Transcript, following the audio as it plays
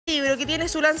que tiene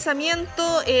su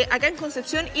lanzamiento acá en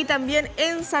Concepción y también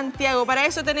en Santiago. Para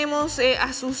eso tenemos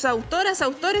a sus autoras,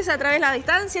 autores a través de la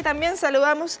distancia. También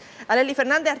saludamos a Leslie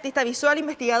Fernández, artista visual,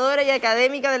 investigadora y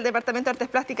académica del Departamento de Artes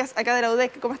Plásticas acá de la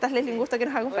UDEC. ¿Cómo estás, Leslie? Un gusto que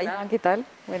nos acompañe. Hola, ¿qué tal?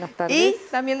 Buenas tardes. Y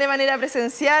también de manera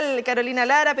presencial, Carolina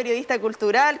Lara, periodista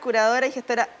cultural, curadora y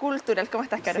gestora cultural. ¿Cómo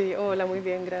estás, Caro? Sí, hola, muy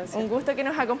bien, gracias. Un gusto que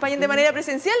nos acompañen de manera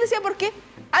presencial, decía, porque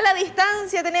a la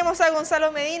distancia tenemos a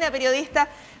Gonzalo Medina, periodista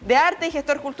de arte y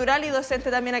gestor cultural y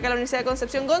docente también acá en la Universidad de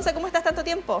Concepción. Gonza, ¿cómo estás tanto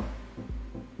tiempo?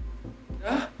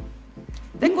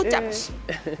 Te escuchamos.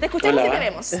 Te escuchamos y te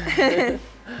vemos.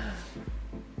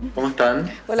 ¿Cómo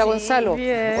están? Hola, Gonzalo.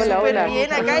 Bien, hola, hola.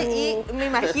 Bien acá y me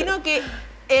imagino que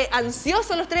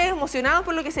ansiosos los tres, emocionados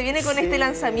por lo que se viene con este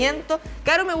lanzamiento.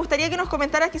 Caro, me gustaría que nos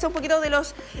comentaras quizá un poquito de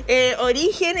los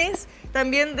orígenes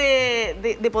también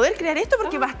de poder crear esto,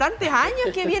 porque bastantes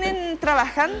años que vienen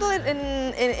trabajando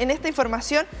en esta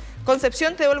información.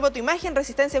 Concepción, te devuelvo tu imagen,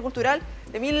 resistencia cultural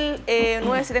de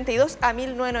 1972 a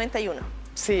 1991.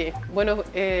 Sí, bueno,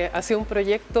 ha sido un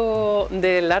proyecto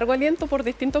de largo aliento por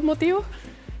distintos motivos.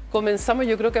 Comenzamos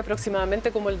yo creo que aproximadamente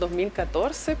como el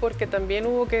 2014, porque también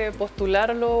hubo que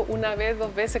postularlo una vez,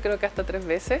 dos veces, creo que hasta 3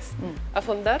 veces a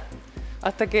fondar,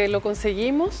 hasta que lo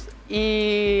conseguimos.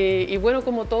 Y bueno,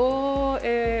 como todo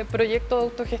proyecto de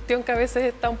autogestión que a veces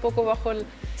está un poco bajo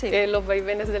los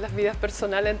vaivenes de las vidas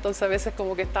personales, entonces a veces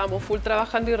como que estábamos full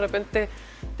trabajando y de repente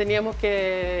teníamos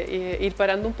que ir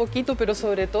parando un poquito, pero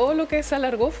sobre todo lo que se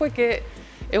alargó fue que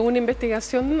es una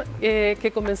investigación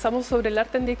que comenzamos sobre el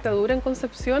arte en dictadura en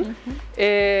Concepción,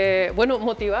 bueno,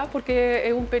 motivada porque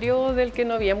es un periodo del que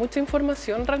no había mucha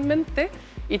información realmente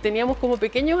y teníamos como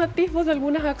pequeños atisbos de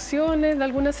algunas acciones, de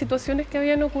algunas situaciones que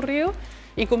habían ocurrido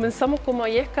y comenzamos como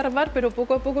ahí a escarbar, pero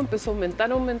poco a poco empezó a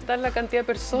aumentar la cantidad de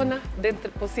personas, de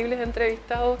posibles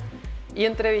entrevistados y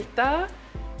entrevistadas,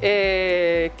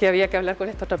 que había que hablar con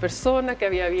esta otra persona, que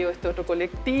había habido este otro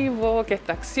colectivo, que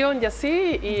esta acción y así,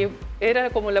 y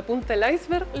era como la punta del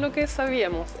iceberg lo que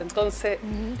sabíamos. Entonces,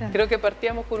 creo que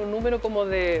partíamos con un número como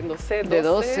de, no sé,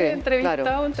 12 entrevistados,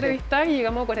 claro, entrevistadas y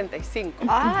llegamos a 45.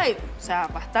 Ay, o sea,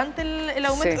 bastante el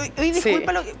aumento. Sí. Oye,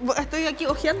 disculpa, estoy aquí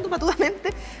ojeando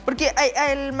patudamente, porque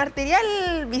el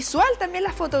material visual, también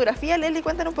la fotografía, Leslie,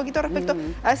 cuéntanos un poquito respecto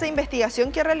a esa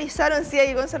investigación que realizaron. Sí,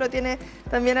 ahí Gonzalo tiene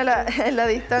también en la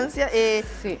distancia,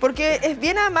 porque es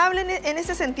bien amable en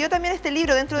ese sentido también este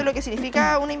libro, dentro de lo que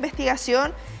significa una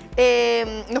investigación.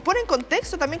 Nos pone en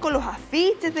contexto también con los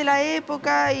afiches de la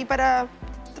época y para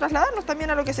trasladarnos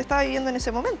también a lo que se estaba viviendo en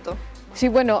ese momento. Sí,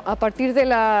 bueno, a partir de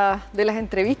las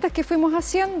entrevistas que fuimos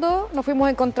haciendo, nos fuimos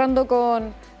encontrando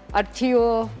con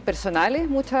archivos personales.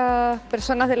 Muchas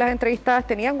personas de las entrevistadas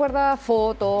tenían guardadas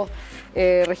fotos,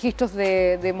 registros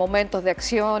de momentos, de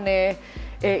acciones,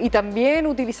 y también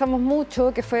utilizamos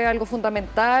mucho, que fue algo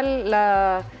fundamental,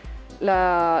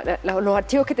 los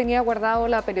archivos que tenía guardado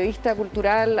la periodista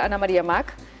cultural Ana María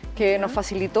Mac, que nos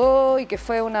facilitó y que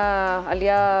fue una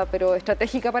aliada pero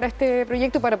estratégica para este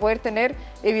proyecto, para poder tener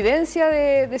evidencia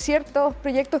de ciertos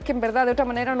proyectos que en verdad de otra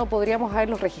manera no podríamos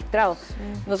haberlos registrado.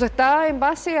 Nos está en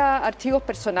base a archivos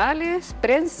personales,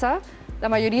 prensa, la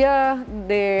mayoría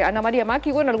de Ana María Mac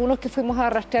y bueno, algunos que fuimos a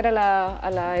rastrear a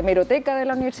la hemeroteca de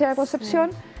la Universidad de Concepción,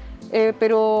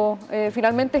 pero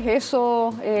finalmente es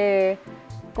eso.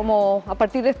 Como a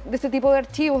partir de este tipo de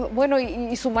archivos, bueno,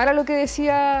 y sumar a lo que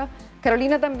decía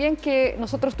Carolina también, que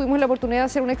nosotros tuvimos la oportunidad de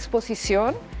hacer una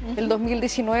exposición el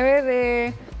 2019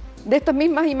 de estas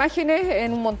mismas imágenes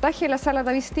en un montaje en la sala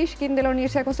David Stichkin de la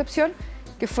Universidad de Concepción,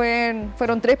 que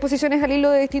fueron 3 exposiciones al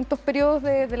hilo de distintos periodos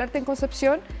del arte en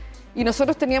Concepción, y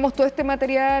nosotros teníamos todo este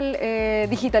material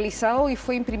digitalizado y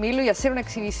fue imprimirlo y hacer una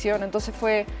exhibición, entonces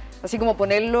fue así como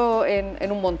ponerlo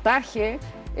en un montaje,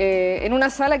 en una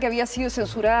sala que había sido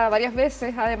censurada varias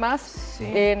veces, además,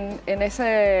 en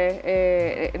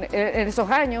esos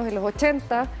años, en los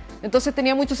 80, entonces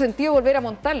tenía mucho sentido volver a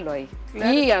montarlo ahí.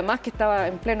 Claro. Y además que estaba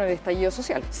en pleno estallido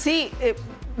social. Sí,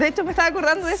 de hecho me estaba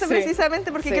acordando de eso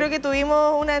precisamente porque creo que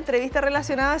tuvimos una entrevista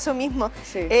relacionada a eso mismo.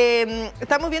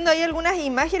 Estamos viendo ahí algunas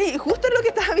imágenes y justo lo que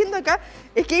estaba viendo acá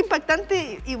es que es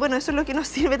impactante y bueno, eso es lo que nos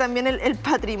sirve también el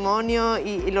patrimonio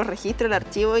y los registros, el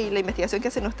archivo y la investigación que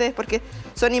hacen ustedes, porque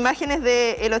son imágenes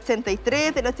del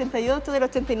 83, del 88, del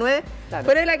 89,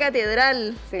 fuera de la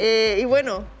catedral. Y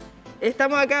bueno,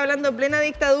 estamos acá hablando plena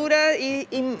dictadura y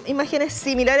imágenes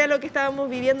similares a lo que estábamos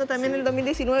viviendo también en el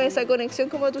 2019, esa conexión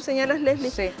como tú señalas,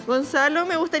 Leslie. Gonzalo,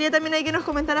 me gustaría también ahí que nos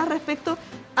comentaras respecto.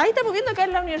 Ahí estamos viendo acá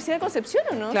en la Universidad de Concepción,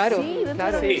 ¿o no? Claro,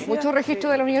 claro. Muchos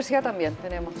registros de la universidad también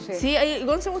tenemos. Sí, ahí,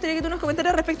 Gonzalo, me gustaría que tú nos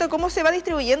comentaras respecto a cómo se va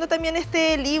distribuyendo también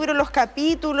este libro, los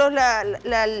capítulos,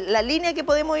 la línea que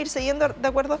podemos ir siguiendo de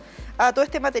acuerdo a todo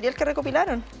este material que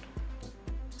recopilaron.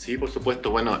 Sí, por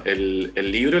supuesto. Bueno,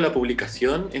 el libro, la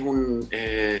publicación,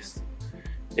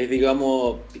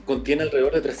 digamos, contiene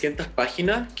alrededor de 300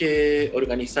 páginas que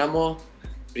organizamos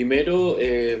primero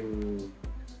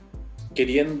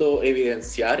queriendo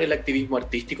evidenciar el activismo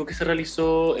artístico que se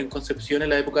realizó en Concepción en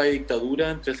la época de dictadura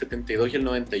entre el 72 y el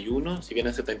 91. Si bien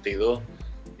el 72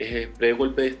 es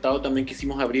pre-golpe de Estado, también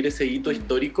quisimos abrir ese hito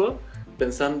histórico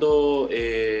pensando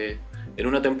en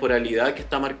una temporalidad que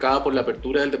está marcada por la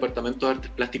apertura del Departamento de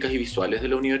Artes Plásticas y Visuales de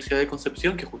la Universidad de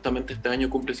Concepción, que justamente este año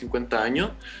cumple 50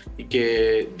 años y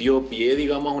que dio pie,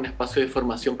 digamos, a un espacio de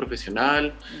formación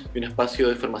profesional y un espacio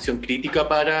de formación crítica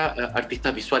para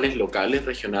artistas visuales locales,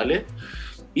 regionales.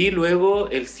 Y luego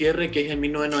el cierre, que es en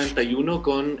 1991,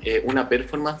 con una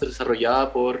performance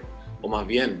desarrollada por, o más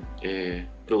bien,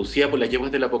 producida por las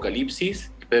Yeguas del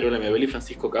Apocalipsis, Pedro Lemebel y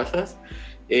Francisco Casas,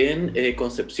 en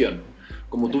Concepción.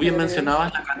 Como tú bien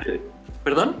mencionabas,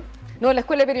 ¿Perdón? No, la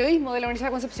Escuela de Periodismo de la Universidad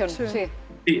de Concepción. Sí.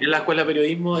 Sí, en la Escuela de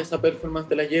Periodismo, esa performance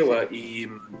de la Yegua. Y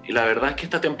la verdad es que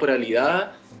esta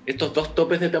temporalidad, estos dos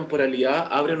topes de temporalidad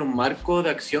abren un marco de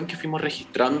acción que fuimos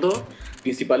registrando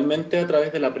principalmente a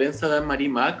través de la prensa de Anne-Marie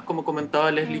Mac, como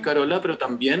comentaba Leslie Carola, pero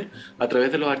también a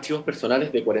través de los archivos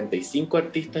personales de 45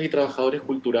 artistas y trabajadores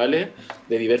culturales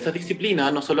de diversas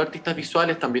disciplinas, no solo artistas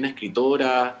visuales, también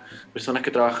escritoras, personas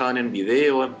que trabajaban en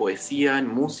video, en poesía, en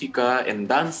música, en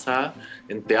danza,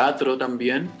 en teatro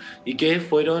también, y que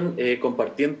fueron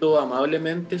compartiendo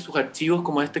amablemente sus archivos,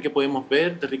 como este que podemos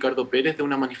ver de Ricardo Pérez, de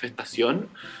una manifestación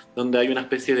donde hay una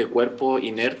especie de cuerpo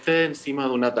inerte encima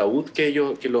de un ataúd que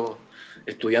los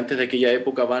estudiantes de aquella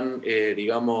época van,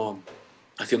 digamos,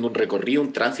 haciendo un recorrido,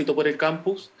 un tránsito por el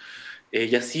campus,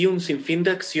 y así un sinfín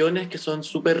de acciones que son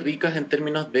súper ricas en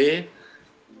términos de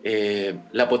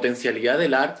la potencialidad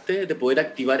del arte de poder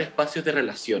activar espacios de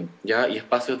relación, ¿ya? Y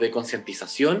espacios de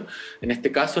concientización, en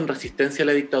este caso en resistencia a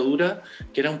la dictadura,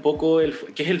 que era un poco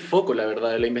que es el foco, la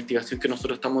verdad, de la investigación que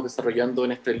nosotros estamos desarrollando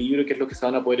en este libro, que es lo que se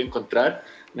van a poder encontrar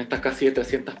en estas casi de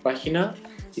 300 páginas,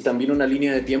 y también una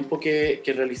línea de tiempo que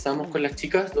realizamos con las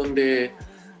chicas, donde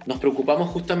nos preocupamos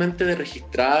justamente de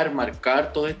registrar,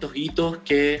 marcar todos estos hitos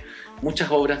que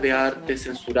muchas obras de arte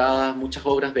censuradas, muchas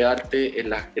obras de arte en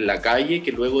la calle,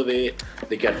 que luego de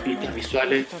que artistas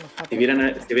visuales se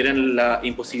vieran la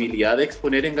imposibilidad de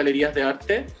exponer en galerías de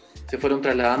arte, se fueron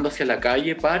trasladando hacia la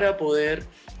calle para poder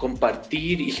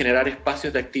compartir y generar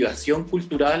espacios de activación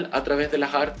cultural a través de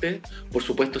las artes, por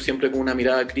supuesto siempre con una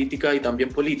mirada crítica y también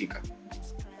política.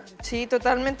 Sí,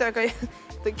 totalmente. Acá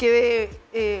quedé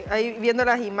ahí viendo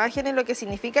las imágenes, lo que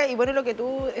significa, y bueno, lo que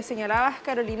tú señalabas,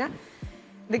 Carolina,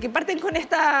 de que parten con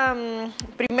estas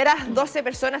primeras 12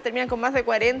 personas, terminan con más de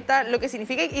 40, lo que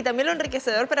significa y también lo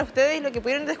enriquecedor para ustedes y lo que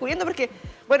pudieron ir descubriendo, porque,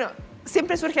 bueno,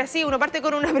 siempre surge así, uno parte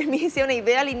con una primicia, una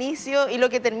idea al inicio, y lo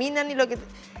que terminan y lo que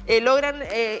logran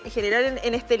generar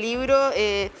en este libro,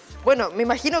 bueno, me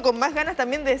imagino con más ganas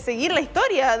también de seguir la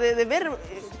historia, de ver...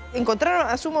 Encontraron,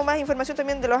 asumo, más información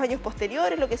también de los años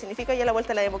posteriores, lo que significa ya la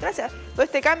vuelta a la democracia. Todo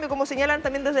este cambio, como señalan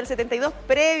también desde el 72,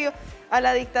 previo a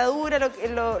la dictadura,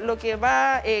 lo que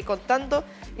va contando,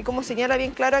 y como señala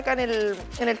bien claro acá en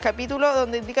el capítulo,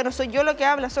 donde indica no soy yo lo que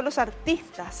habla, son los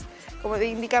artistas, como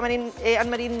indica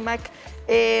Anne-Marie Mac.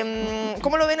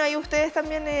 ¿Cómo lo ven ahí ustedes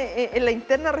también en la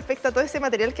interna respecto a todo ese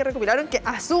material que recopilaron, que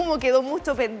asumo quedó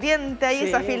mucho pendiente ahí,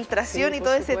 esa filtración y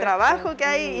todo ese trabajo que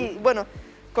hay, y bueno,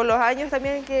 con los años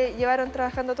también que llevaron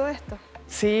trabajando todo esto?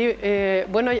 Sí,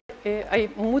 bueno,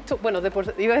 hay mucho, bueno,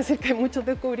 iba a decir que hay muchos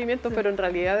descubrimientos, pero en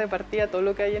realidad de partida todo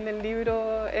lo que hay en el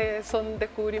libro son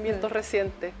descubrimientos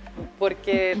recientes,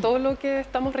 porque todo lo que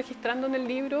estamos registrando en el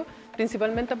libro,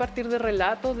 principalmente a partir de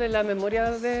relatos de la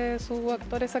memoria de sus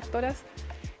actores, actoras,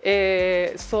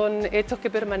 son hechos que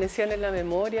permanecían en la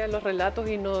memoria, en los relatos,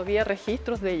 y no había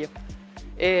registros de ellos.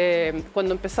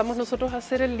 Cuando empezamos nosotros a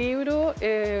hacer el libro,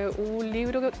 hubo un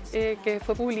libro que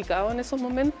fue publicado en esos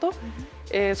momentos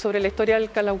sobre la historia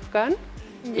del Calaucán,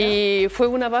 y fue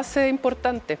una base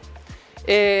importante.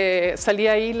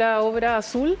 Salía ahí la obra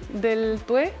azul del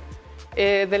Tue,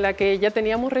 de la que ya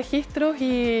teníamos registros,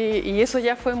 y eso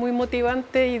ya fue muy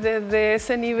motivante, y desde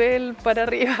ese nivel para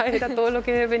arriba era todo lo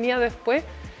que venía después.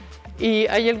 Y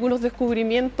hay algunos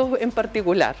descubrimientos en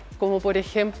particular, como por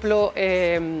ejemplo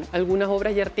algunas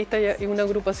obras y artistas y una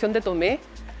agrupación de Tomé.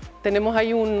 Tenemos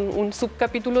ahí un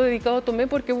subcapítulo dedicado a Tomé,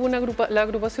 porque hubo la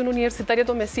agrupación universitaria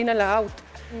tomecina, la AUT,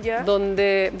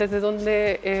 desde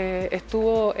donde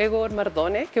estuvo Egor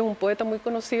Mardones, que es un poeta muy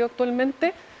conocido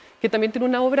actualmente, que también tiene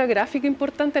una obra gráfica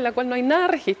importante en la cual no hay nada de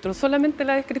registro, solamente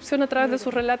la descripción a través de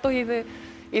sus relatos y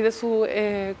de sus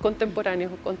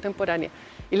contemporáneos.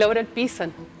 y la obra El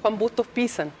Pisan, Juan Bustos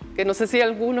Pisan, que no sé si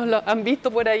algunos lo han visto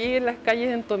por ahí en las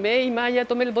calles en Tomé, y más allá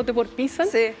Tomé el bote por Pisan.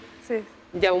 Sí, sí.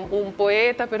 Ya un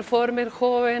poeta, performer,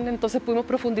 joven, entonces pudimos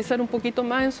profundizar un poquito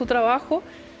más en su trabajo.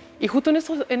 Y justo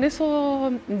en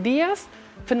esos días,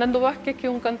 Fernando Vázquez, que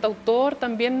es un cantautor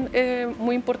también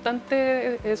muy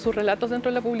importante, sus relatos dentro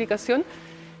de la publicación,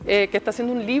 que está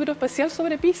haciendo un libro especial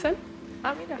sobre Pisan.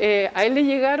 Ah, mira. A él le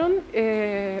llegaron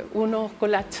unos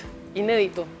collages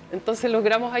inéditos. Entonces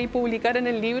logramos ahí publicar en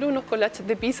el libro unos collages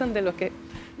de Pisan de los que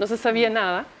no se sabía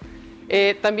nada.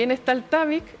 También está el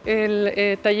TAVIC,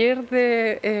 el taller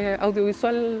de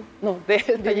audiovisual, no,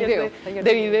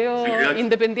 de video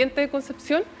independiente de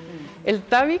Concepción. El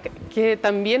TAVIC, que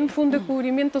también fue un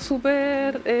descubrimiento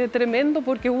súper tremendo,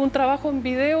 porque hubo un trabajo en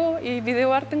video y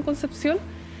videoarte en Concepción,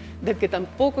 del que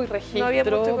tampoco hay registro. No había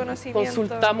mucho conocimiento.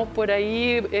 Consultamos por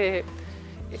ahí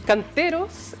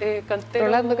canteros,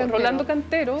 Rolando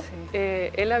Cantero. Sí.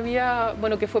 Él había,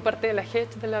 bueno, que fue parte de la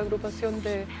GECH, de la agrupación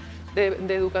de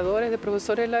educadores, de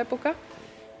profesores de la época,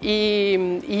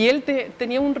 y él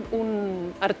tenía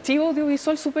un archivo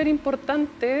audiovisual súper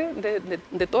importante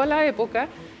de toda la época,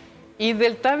 y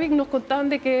del TAVIC nos contaban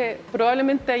de que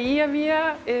probablemente ahí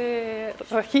había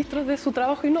registros de su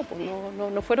trabajo y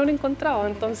no fueron encontrados.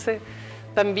 Entonces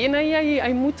también ahí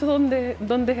hay mucho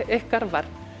donde escarbar.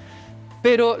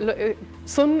 Pero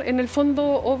son en el fondo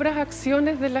obras,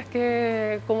 acciones de las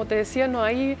que, como te decía, no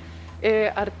hay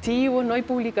archivos, no hay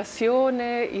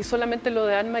publicaciones, y solamente lo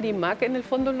de Anne-Marie Mac en el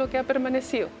fondo es lo que ha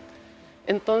permanecido.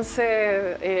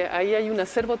 Entonces ahí hay un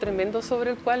acervo tremendo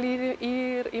sobre el cual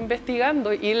ir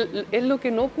investigando, y es lo que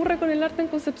no ocurre con el arte en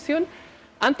Concepción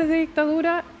antes de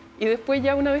dictadura y después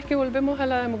ya una vez que volvemos a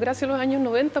la democracia en los años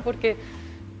 90, porque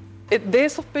de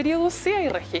esos periodos sí hay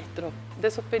registro, de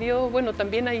esos periodos, bueno,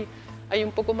 también hay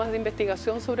un poco más de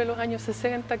investigación sobre los años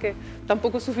 60, que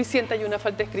tampoco es suficiente, hay una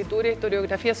falta de escritura y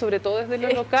historiografía, sobre todo desde lo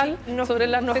local, sobre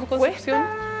el arte en Concepción.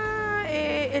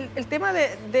 El tema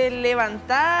de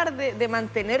levantar, de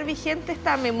mantener vigente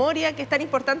esta memoria que es tan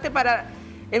importante para,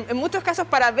 en muchos casos,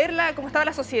 para verla cómo estaba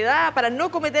la sociedad, para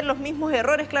no cometer los mismos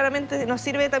errores, claramente nos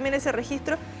sirve también ese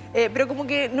registro, pero como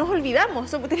que nos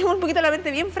olvidamos, tenemos un poquito la mente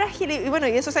bien frágil, y bueno,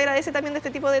 y eso se agradece también de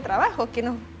este tipo de trabajos, que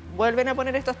nos vuelven a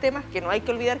poner estos temas que no hay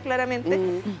que olvidar claramente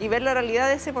y ver la realidad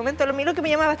de ese momento. Lo que me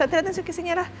llama bastante la atención que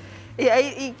señalas, y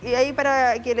ahí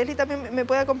para que Leslie también me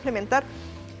pueda complementar,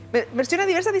 menciona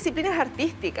diversas disciplinas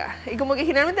artísticas, y como que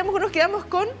generalmente nos quedamos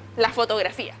con la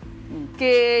fotografía,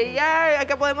 que ya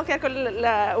acá podemos quedar con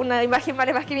una imagen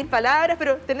vale más que 1000 palabras,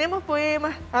 pero tenemos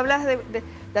poemas, hablas de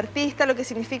artistas, lo que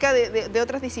significa de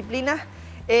otras disciplinas.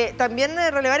 También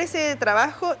relevar ese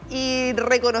trabajo y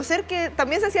reconocer que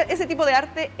también se hacía ese tipo de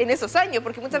arte en esos años,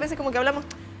 porque muchas veces como que hablamos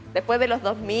después de los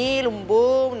 2000, un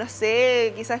boom, no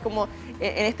sé, quizás como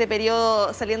en este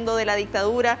periodo saliendo de la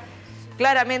dictadura,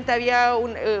 claramente había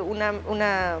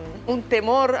un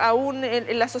temor aún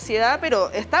en la sociedad,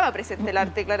 pero estaba presente el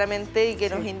arte claramente, y que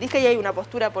nos indica, y hay una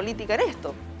postura política en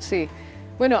esto. Sí.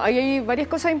 Bueno, hay varias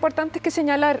cosas importantes que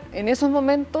señalar. En esos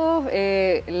momentos,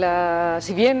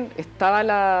 si bien estaba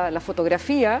la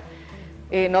fotografía,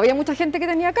 no había mucha gente que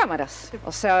tenía cámaras.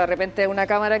 O sea, de repente una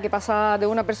cámara que pasaba de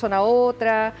una persona a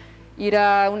otra, ir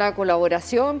a una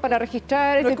colaboración para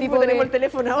registrar este tipo de... tenemos el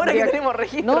teléfono ahora que tenemos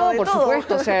registro no, de por todo.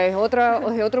 Supuesto, o sea, es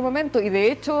otro momento. Y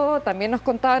de hecho, también nos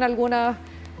contaban algunas...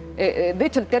 de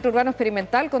hecho, el Teatro Urbano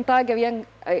Experimental contaba que habían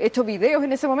hecho videos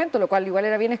en ese momento, lo cual igual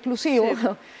era bien exclusivo. Sí.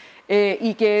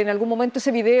 Y que en algún momento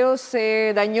ese video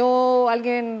se dañó,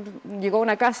 alguien llegó a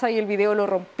una casa y el video lo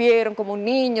rompieron como un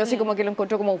niño, así como que lo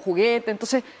encontró como un juguete.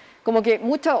 Entonces, como que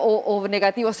muchos o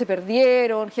negativos se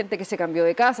perdieron, gente que se cambió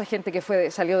de casa, gente que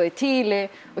salió de Chile,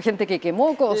 o gente que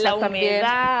quemó cosas la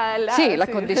humedad, también. Sí, las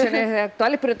condiciones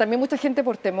actuales, pero también mucha gente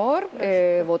por temor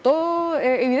votó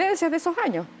evidencias de esos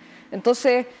años.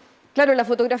 Entonces, claro, la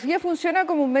fotografía funciona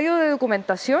como un medio de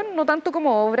documentación, no tanto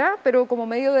como obra, pero como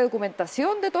medio de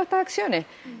documentación de todas estas acciones.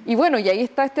 Y bueno, y ahí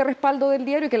está este respaldo del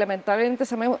diario, que lamentablemente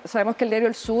sabemos que el diario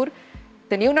El Sur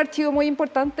tenía un archivo muy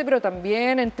importante, pero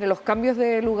también entre los cambios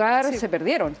de lugar se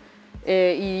perdieron.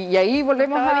 Y ahí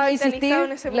volvemos a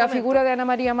insistir la figura de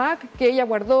Anne-Marie Mac, que ella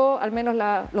guardó al menos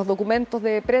los documentos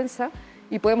de prensa,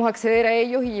 y podemos acceder a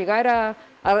ellos y llegar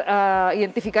a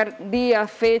identificar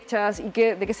días, fechas y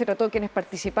de qué se trató, quiénes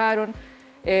participaron.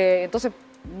 Entonces,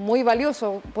 muy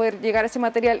valioso poder llegar a ese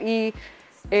material. Y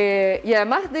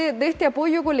además de este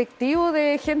apoyo colectivo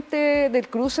de gente del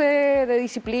cruce de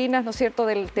disciplinas, ¿no es cierto?,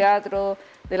 del teatro,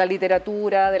 de la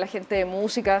literatura, de la gente de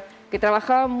música, que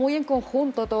trabajaban muy en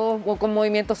conjunto todos, o con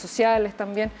movimientos sociales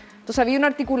también. Entonces había una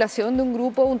articulación de un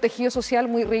grupo, un tejido social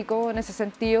muy rico en ese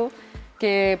sentido,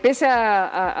 que pese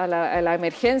a la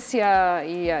emergencia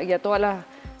y a todas las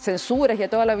censuras y a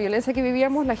toda la violencia que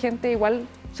vivíamos, la gente igual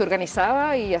se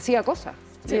organizaba y hacía cosas.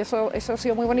 Sí. Y eso ha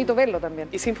sido muy bonito verlo también.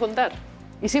 Y sin fondar.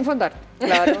 Y sin fondar,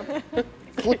 claro.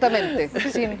 Justamente,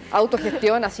 sin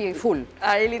autogestión así full.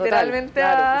 Ahí literalmente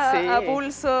total, claro. a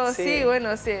pulso, sí, sí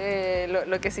bueno, sí,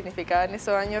 lo que significaba en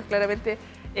esos años claramente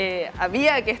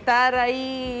había que estar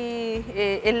ahí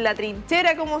en la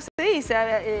trinchera, como se dice,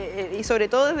 y sobre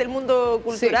todo desde el mundo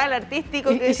cultural, sí.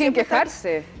 artístico. Y sin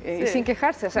quejarse, sí. Y sin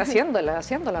quejarse, o sea,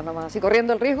 haciéndola nomás, y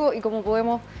corriendo el riesgo, y cómo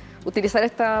podemos utilizar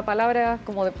esta palabra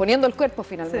como poniendo el cuerpo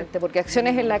finalmente, sí. Porque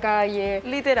acciones en la calle...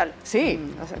 Literal. Sí,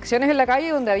 acciones en la calle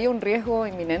donde había un riesgo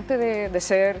inminente de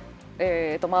ser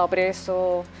tomado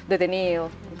preso, detenido,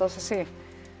 entonces sí.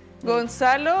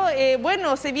 Gonzalo,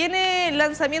 bueno, se viene el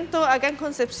lanzamiento acá en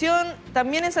Concepción,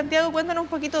 también en Santiago. Cuéntanos un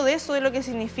poquito de eso, de lo que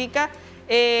significa,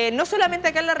 no solamente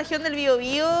acá en la región del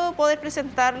Biobío poder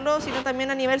presentarlo, sino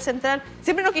también a nivel central.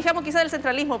 Siempre nos quejamos quizás del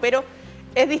centralismo, pero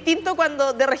es distinto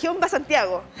cuando de región va a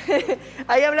Santiago.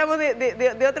 Ahí hablamos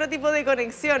de otro tipo de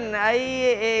conexión.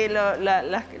 Hay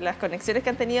las conexiones que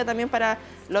han tenido también para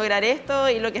lograr esto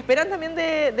y lo que esperan también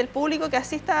del público que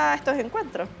asista a estos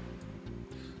encuentros.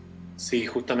 Sí,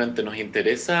 justamente nos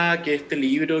interesa que este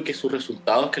libro, que sus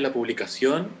resultados, que la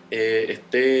publicación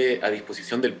esté a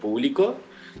disposición del público,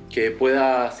 que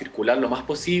pueda circular lo más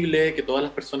posible, que todas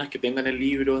las personas que tengan el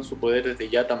libro en su poder desde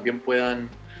ya también puedan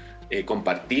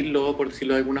compartirlo, por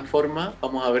decirlo de alguna forma.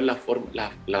 Vamos a ver las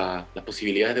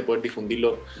posibilidades de poder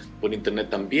difundirlo por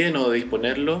internet también o de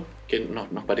disponerlo, que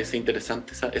nos parece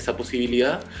interesante esa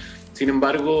posibilidad. Sin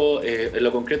embargo, en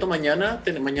lo concreto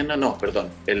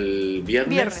el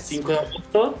viernes 5 de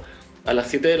agosto a las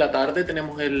 7 de la tarde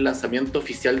tenemos el lanzamiento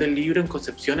oficial del libro en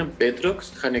Concepción, en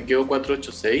Petrox, Janequeo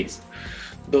 486,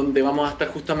 donde vamos a estar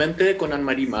justamente con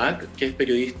Anne-Marie Mac, que es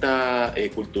periodista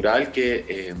cultural,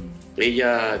 que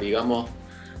ella, digamos,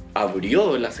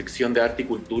 abrió la sección de arte y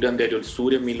cultura en Diario El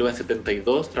Sur en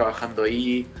 1972, trabajando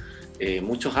ahí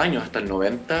muchos años, hasta el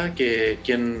 90,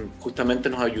 quien justamente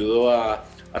nos ayudó a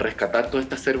rescatar todo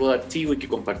este acervo de archivos y que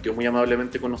compartió muy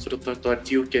amablemente con nosotros todos estos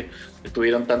archivos que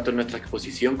estuvieron tanto en nuestra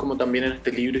exposición como también en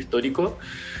este libro histórico.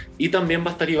 Y también va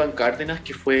a estar Iván Cárdenas,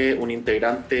 que fue un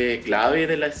integrante clave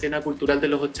de la escena cultural de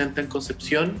los 80 en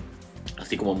Concepción,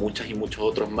 así como muchas y muchos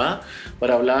otros más,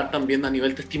 para hablar también a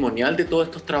nivel testimonial de todos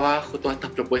estos trabajos, todas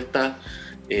estas propuestas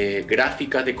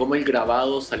gráficas, de cómo el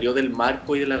grabado salió del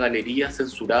marco y de la galería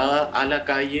censurada a la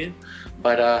calle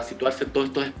para situarse en todos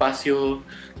estos espacios,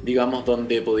 digamos,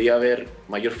 donde podía haber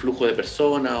mayor flujo de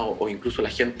personas o incluso la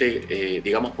gente,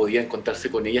 digamos, podía encontrarse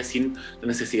con ella sin la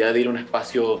necesidad de ir a un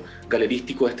espacio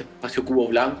galerístico, este espacio cubo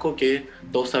blanco, que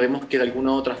todos sabemos que de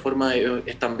alguna u otra forma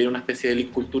es también una especie de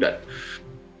elite cultural.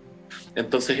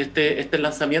 Entonces este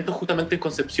lanzamiento justamente en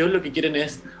Concepción lo que quieren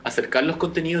es acercar los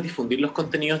contenidos, difundir los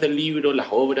contenidos del libro, las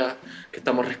obras que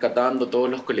estamos rescatando, todos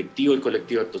los colectivos, el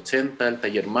colectivo Arte 80, el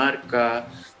Taller Marca,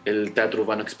 el Teatro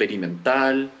Urbano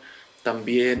Experimental,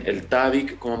 también el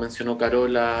TAVIC, como mencionó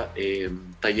Carola,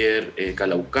 Taller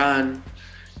Calaucán,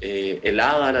 el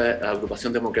ADA, la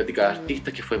Agrupación Democrática de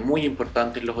Artistas, que fue muy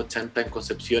importante en los 80 en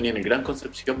Concepción y en el Gran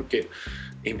Concepción, porque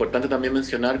es importante también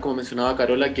mencionar, como mencionaba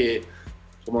Carola,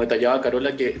 como detallaba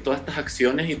Carola, que todas estas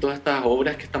acciones y todas estas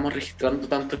obras que estamos registrando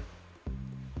tanto en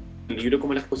el libro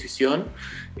como en la exposición,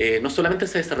 no solamente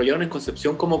se desarrollaron en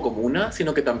Concepción como comuna,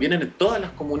 sino que también en todas las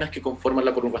comunas que conforman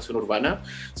la conurbación urbana.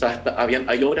 O sea,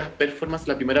 hay obras performance.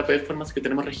 La primera performance que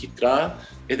tenemos registrada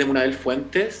es de Munabel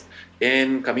Fuentes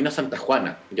en Camino a Santa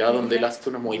Juana, ya donde él hace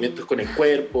unos movimientos con el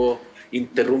cuerpo,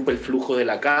 interrumpe el flujo de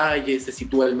la calle, se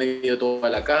sitúa en medio de toda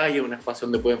la calle, un espacio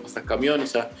donde pueden pasar camiones,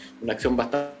 o sea, una acción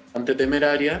bastante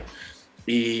temeraria.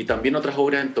 Y también otras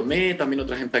obras en Tomé, también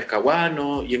otras en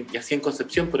Talcahuano y así en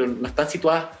Concepción, pero no están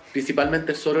situadas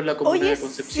principalmente solo en la comuna de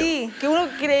Concepción. Sí, que uno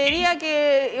creería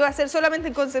que iba a ser solamente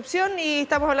en Concepción y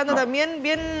estamos hablando también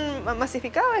bien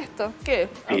masificado esto. ¿Qué?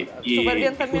 Súper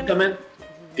bien también.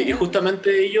 Y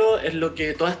justamente ello es lo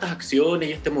que todas estas acciones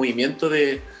y este movimiento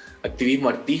de activismo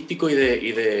artístico y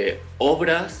de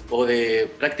obras o de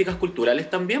prácticas culturales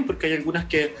también, porque hay algunas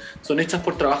que son hechas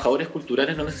por trabajadores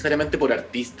culturales, no necesariamente por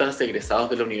artistas egresados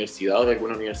de la universidad o de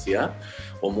alguna universidad,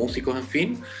 o músicos, en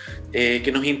fin,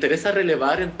 que nos interesa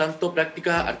relevar en tanto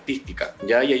práctica artística,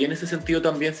 ¿ya? Y ahí en ese sentido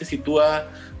también se sitúa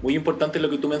muy importante lo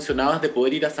que tú mencionabas de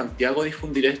poder ir a Santiago a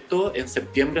difundir esto. En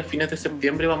septiembre, a fines de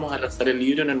septiembre, vamos a lanzar el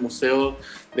libro en el Museo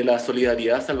de la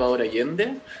Solidaridad Salvador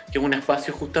Allende, que es un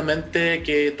espacio justamente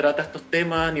que trata trata estos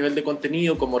temas a nivel de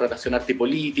contenido, como relación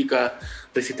arte-política,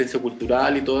 resistencia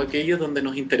cultural y todo aquello, donde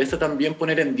nos interesa también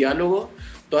poner en diálogo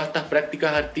todas estas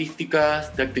prácticas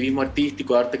artísticas, de activismo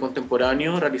artístico, de arte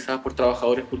contemporáneo, realizadas por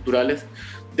trabajadores culturales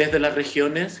desde las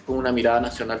regiones, con una mirada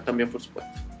nacional también, por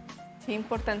supuesto. Sí,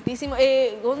 importantísimo.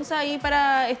 Gonza, ahí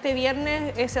para este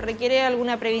viernes, ¿se requiere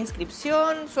alguna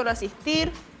preinscripción, solo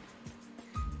asistir?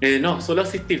 No, solo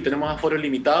asistir. Tenemos aforo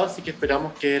limitado, así que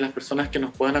esperamos que las personas que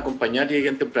nos puedan acompañar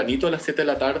lleguen tempranito a las 7 de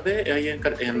la tarde, ahí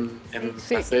en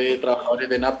la sede de trabajadores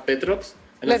de NAP Petrox.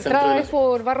 La entrada es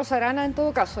por Barros Arana en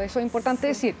todo caso, eso es importante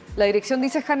decir. La dirección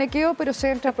dice Janequeo, pero se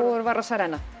entra por Barros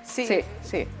Arana. Sí,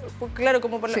 sí. Claro,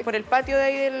 como por el patio de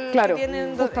ahí del... Claro, que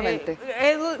tienen, justamente.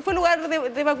 Fue lugar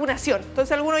de vacunación,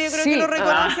 entonces algunos yo creo que lo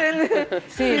reconocen.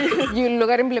 Sí, y un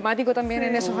lugar emblemático también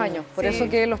en esos años, por eso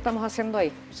que lo estamos haciendo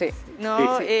ahí. Sí.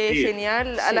 No,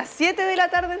 genial. A las 7 de la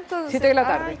tarde entonces. 7 de la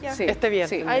tarde, sí. Este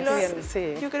viernes.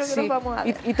 Sí. Yo creo que nos vamos a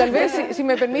ver. Y tal vez, si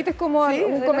me permites, como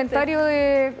un comentario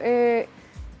de...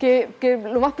 Que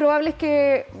lo más probable es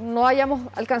que no hayamos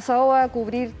alcanzado a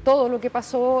cubrir todo lo que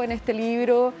pasó en este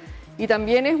libro, y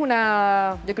también es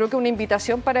yo creo que una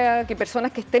invitación para que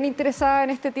personas que estén interesadas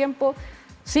en este tiempo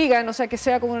sigan, o sea, que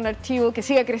sea como un archivo, que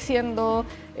siga creciendo,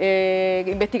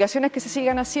 investigaciones que se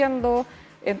sigan haciendo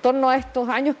en torno a estos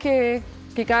años que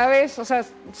cada vez, o sea,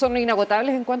 son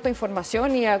inagotables en cuanto a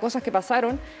información y a cosas que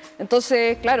pasaron.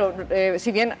 Entonces, claro,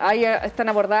 si bien están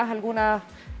abordadas algunas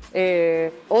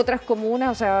otras comunas,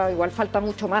 o sea, igual falta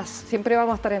mucho más, siempre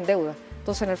vamos a estar en deuda.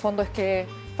 Entonces, en el fondo es que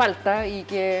falta y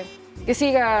que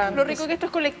siga... Lo rico que esto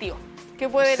es colectivo, que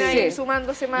pueden ir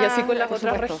sumándose más. Y así con las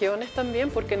otras regiones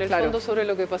también, porque en el fondo sobre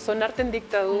lo que pasó en arte en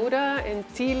dictadura, en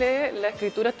Chile, la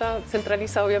escritura está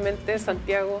centralizada obviamente en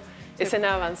Santiago,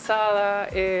 escena avanzada,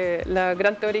 la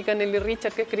gran teórica Nelly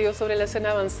Richard que escribió sobre la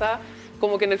escena avanzada,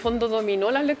 como que en el fondo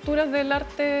dominó las lecturas del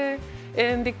arte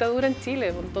en dictadura en Chile.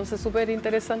 Entonces súper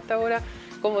interesante ahora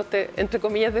como entre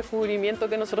comillas descubrimiento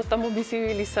que nosotros estamos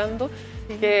visibilizando,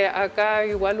 que acá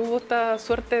igual hubo esta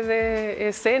suerte de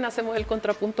escena, hacemos el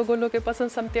contrapunto con lo que pasa en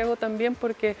Santiago también,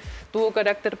 porque tuvo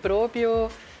carácter propio,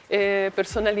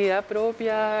 personalidad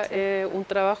propia, un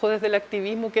trabajo desde el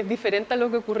activismo que es diferente a lo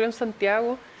que ocurrió en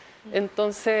Santiago.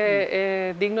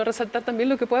 Entonces, digno resaltar también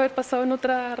lo que puede haber pasado en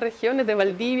otras regiones. De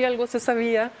Valdivia algo se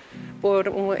sabía por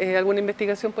alguna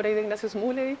investigación por ahí de Ignacio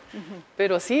Smulevi,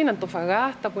 pero sí, en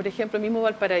Antofagasta, por ejemplo, el mismo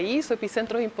Valparaíso,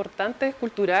 epicentros importantes,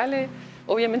 culturales,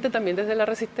 obviamente también desde la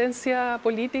resistencia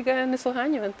política en esos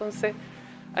años. Entonces,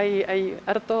 hay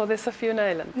harto desafío en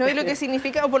adelante. No, y lo que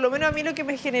significa, o por lo menos a mí lo que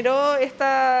me generó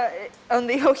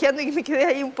donde iba ojeando y me quedé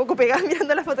ahí un poco pegada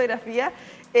mirando la fotografía,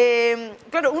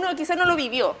 claro, uno quizás no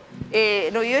vivió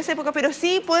esa época, pero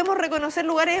sí podemos reconocer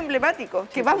lugares emblemáticos,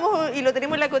 que vamos y lo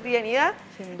tenemos en la cotidianidad,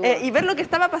 y ver lo que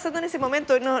estaba pasando en ese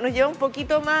momento nos lleva un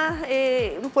poquito más,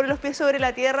 nos pone los pies sobre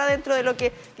la tierra dentro de lo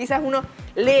que quizás uno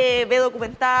lee, ve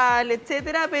documental,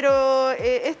 etcétera, pero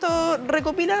esto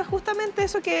recopila justamente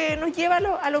eso que nos lleva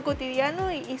a lo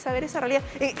cotidiano y saber esa realidad.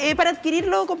 Para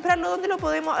adquirirlo, comprarlo, ¿dónde lo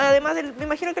podemos? Además, me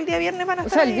imagino que el día viernes van a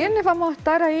estar el viernes vamos a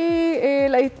estar ahí,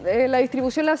 la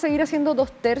distribución la va a seguir haciendo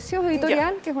 2 Tercios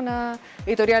Editorial, que es una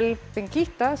editorial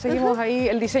penquista. Seguimos ahí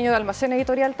el diseño de almacén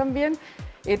editorial también,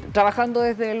 trabajando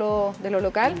desde lo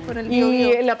local.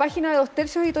 Y en la página de 2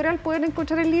 Tercios Editorial pueden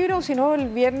encontrar el libro, o si no, el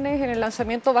viernes en el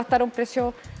lanzamiento va a estar a un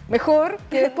precio mejor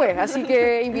que después. Así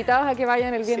que invitados a que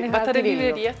vayan el viernes va a estar en adquirirlo.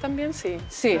 librerías también,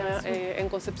 en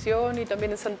Concepción y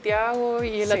también en Santiago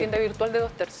y en la tienda virtual de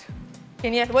 2 Tercios.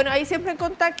 Genial. Bueno, ahí siempre en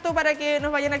contacto para que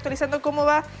nos vayan actualizando cómo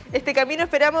va este camino.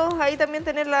 Esperamos ahí también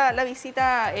tener la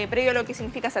visita previo a lo que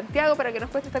significa Santiago, para que nos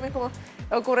cuentes también cómo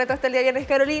ocurre todo hasta el día viernes.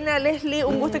 Carolina, Leslie,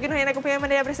 un gusto que nos hayan acompañado de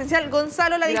manera presencial.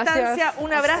 Gonzalo, a la distancia,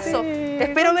 un abrazo.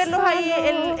 Espero verlos ahí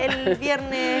el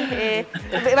viernes.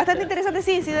 Bastante interesante,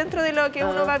 sí, dentro de lo que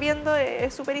uno va viendo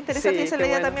es súper interesante, y esa es la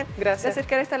idea también de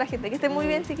acercar esto a la gente. Que estén muy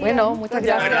bien, chiquillos. Bueno, muchas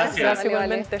gracias. Gracias.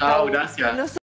 Igualmente. Chao, gracias.